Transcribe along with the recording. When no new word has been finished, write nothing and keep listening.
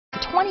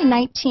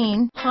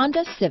2019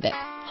 Honda Civic.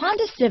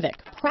 Honda Civic,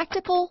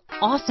 practical,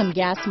 awesome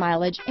gas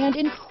mileage, and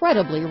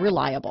incredibly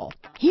reliable.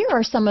 Here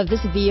are some of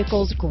this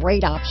vehicle's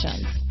great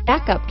options: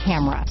 backup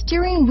camera,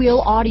 steering wheel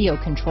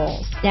audio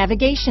controls,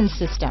 navigation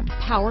system,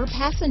 power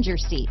passenger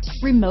seat,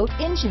 remote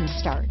engine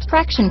start,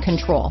 traction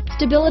control,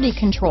 stability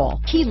control,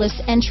 keyless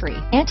entry,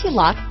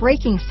 anti-lock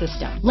braking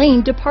system,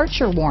 lane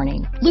departure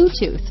warning,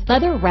 Bluetooth,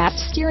 leather-wrapped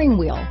steering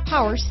wheel,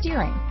 power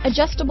steering,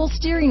 adjustable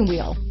steering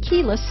wheel,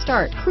 keyless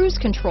start, cruise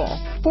control,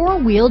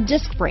 four-wheel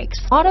disc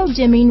brakes,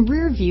 auto-dimming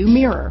rear view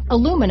mirror,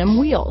 aluminum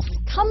wheels.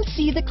 Come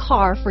see the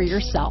car for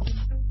yourself.